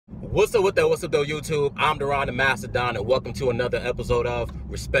What's up though, YouTube? I'm Deron the Mastodon, and welcome to another episode of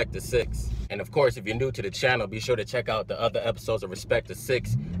Respect the Six. And of course, if you're new to the channel, be sure to check out the other episodes of Respect the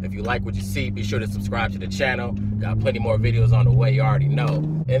Six. If you like what you see, be sure to subscribe to the channel. Got plenty more videos on the way, you already know.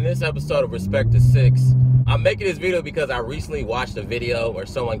 In this episode of Respect the Six, I'm making this video because I recently watched a video where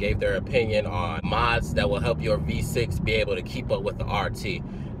someone gave their opinion on mods that will help your V6 be able to keep up with the RT.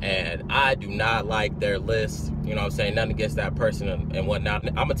 And I do not like their list. You know what I'm saying? Nothing against that person and whatnot.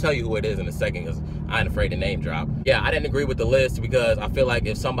 I'm gonna tell you who it is in a second because I ain't afraid to name drop. Yeah, I didn't agree with the list because I feel like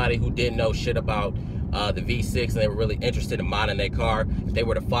if somebody who didn't know shit about the V6 and they were really interested in modding their car, if they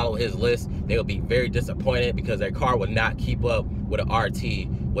were to follow his list, they would be very disappointed because their car would not keep up with an RT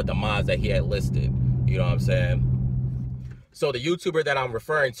with the mods that he had listed. You know what I'm saying? So the YouTuber that I'm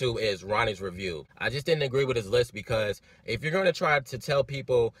referring to is Ronnie's Review. I just didn't agree with his list because if you're going to try to tell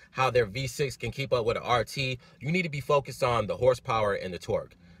people how their V6 can keep up with an RT, you need to be focused on the horsepower and the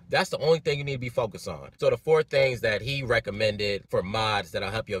torque. That's the only thing you need to be focused on. So the 4 things that he recommended for mods that'll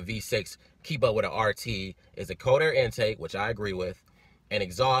help your V6 keep up with an RT is a cold air intake, which I agree with, an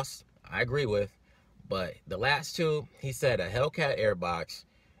exhaust, I agree with, but the last 2, he said a Hellcat airbox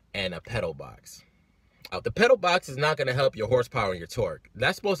and a pedal box. The pedal box is not going to help your horsepower and your torque.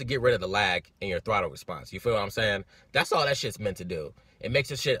 That's supposed to get rid of the lag in your throttle response. You feel what I'm saying? That's all that shit's meant to do. It makes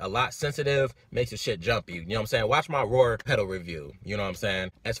your shit a lot sensitive, makes your shit jumpy. You know what I'm saying? Watch my Roar pedal review. You know what I'm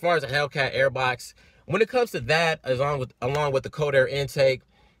saying? As far as a Hellcat airbox, when it comes to that, along with the cold air intake,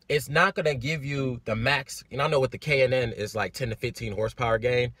 it's not going to give you the max. You know, I know with the K&N is like 10 to 15 horsepower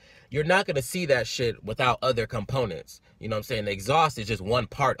gain. You're not going to see that shit without other components. You know what I'm saying? The exhaust is just one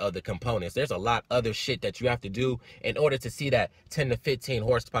part of the components. There's a lot other shit that you have to do in order to see that 10 to 15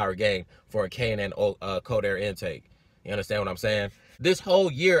 horsepower gain for a K&N cold air intake. You understand what I'm saying? This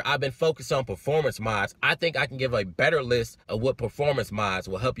whole year, I've been focused on performance mods. I think I can give a better list of what performance mods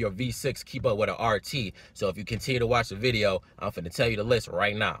will help your V6 keep up with an RT. So if you continue to watch the video, I'm finna tell you the list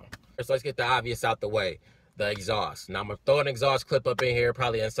right now. So let's get the obvious out the way. The exhaust. Now I'm gonna throw an exhaust clip up in here,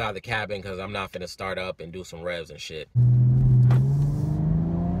 probably inside the cabin, because I'm not finna start up and do some revs and shit.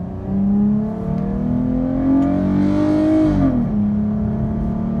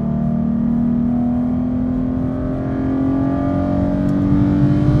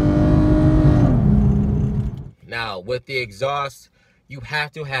 Now with the exhaust, you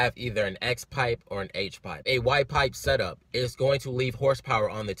have to have either an X pipe or an H pipe. A Y pipe setup is going to leave horsepower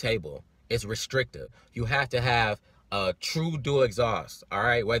on the table. It's restrictive. You have to have a true dual exhaust, all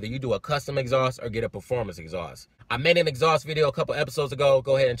right? Whether you do a custom exhaust or get a performance exhaust. I made an exhaust video a couple episodes ago.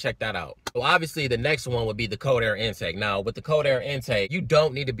 Go ahead and check that out. So obviously the next one would be the cold air intake. Now with the cold air intake, you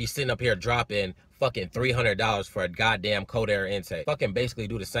don't need to be sitting up here dropping fucking $300 for a goddamn cold air intake. Fucking basically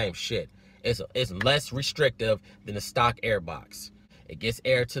do the same shit. It's less restrictive than the stock airbox. It gets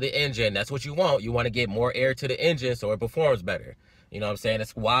air to the engine. That's what you want. You want to get more air to the engine so it performs better. You know what I'm saying?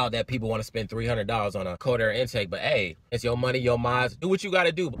 It's wild that people want to spend $300 on a cold air intake, but hey, it's your money, your mods. Do what you got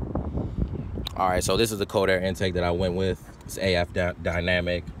to do. All right, so this is the cold air intake that I went with. It's AF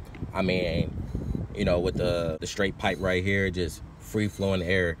Dynamic. I mean, you know, with the straight pipe right here, just free flowing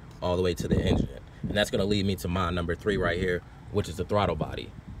air all the way to the engine. And that's going to lead me to mod number 3 right here, which is the throttle body.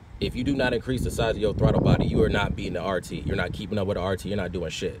 If you do not increase the size of your throttle body, you are not beating the RT. You're not keeping up with the RT. You're not doing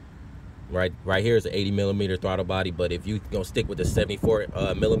shit. Right here is an 80 millimeter throttle body, but if you gonna stick with the 74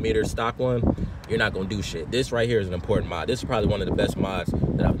 millimeter stock one, you're not gonna do shit. This right here is an important mod. This is probably one of the best mods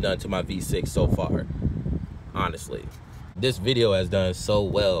that I've done to my V6 so far, honestly. This video has done so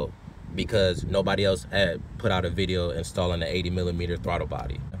well because nobody else had put out a video installing the 80 millimeter throttle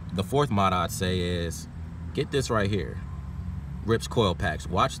body. The 4th mod I'd say is, get this right here. Rips Coil Packs.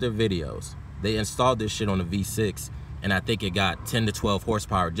 Watch their videos. They installed this shit on the V6, and I think it got 10 to 12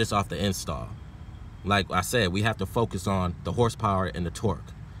 horsepower just off the install. Like I said, we have to focus on the horsepower and the torque.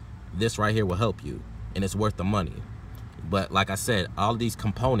 This right here will help you, and it's worth the money. But like I said, all of these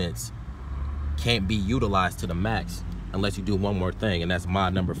components can't be utilized to the max unless you do one more thing, and that's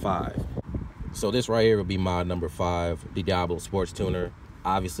mod number 5. So this right here will be mod number 5, the Diablo Sports Tuner.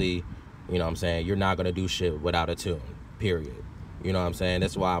 Obviously, you know what I'm saying, you're not gonna do shit without a tune, period. You know what I'm saying?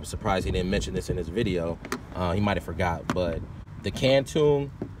 That's why I'm surprised he didn't mention this in his video. He might have forgot, but the can tune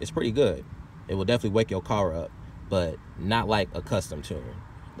is pretty good. It will definitely wake your car up, but not like a custom tune.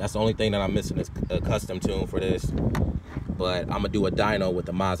 That's the only thing that I'm missing is a custom tune for this. But I'm gonna do a dyno with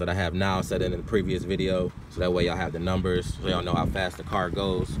the mods that I have now set in the previous video, so that way y'all have the numbers, so y'all know how fast the car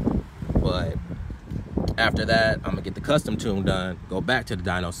goes. But after that, I'm gonna get the custom tune done, go back to the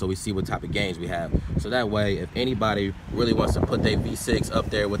dyno so we see what type of gains we have. So that way, if anybody really wants to put their V6 up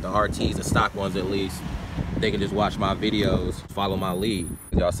there with the RTs, the stock ones at least, they can just watch my videos, follow my lead.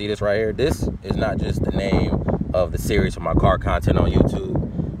 Y'all see this right here? This is not just the name of the series for my car content on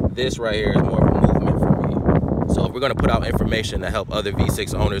YouTube. This right here is more of a movement for me. So if we're gonna put out information to help other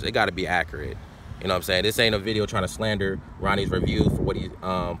V6 owners, it gotta be accurate. You know what I'm saying? This ain't a video trying to slander Ronnie's review for what he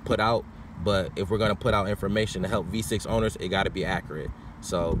put out, but if we're gonna put out information to help V6 owners, it gotta be accurate.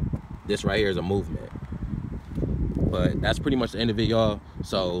 So this right here is a movement. But that's pretty much the end of it, y'all.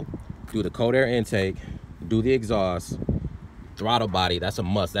 So do the cold air intake, do the exhaust, throttle body, that's a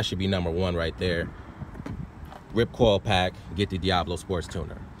must. That should be number one right there. Rip coil pack, get the Diablo Sports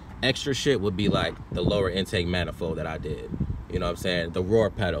Tuner. Extra shit would be like the lower intake manifold that I did. You know what I'm saying? The roar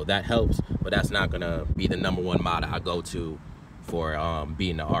pedal, that helps, but that's not gonna be the number one mod I go to for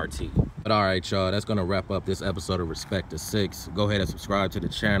being the RT. But all right, y'all, that's gonna wrap up this episode of Respect the Six. Go ahead and subscribe to the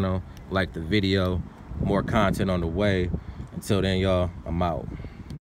channel, like the video, more content on the way. Until then, y'all, I'm out.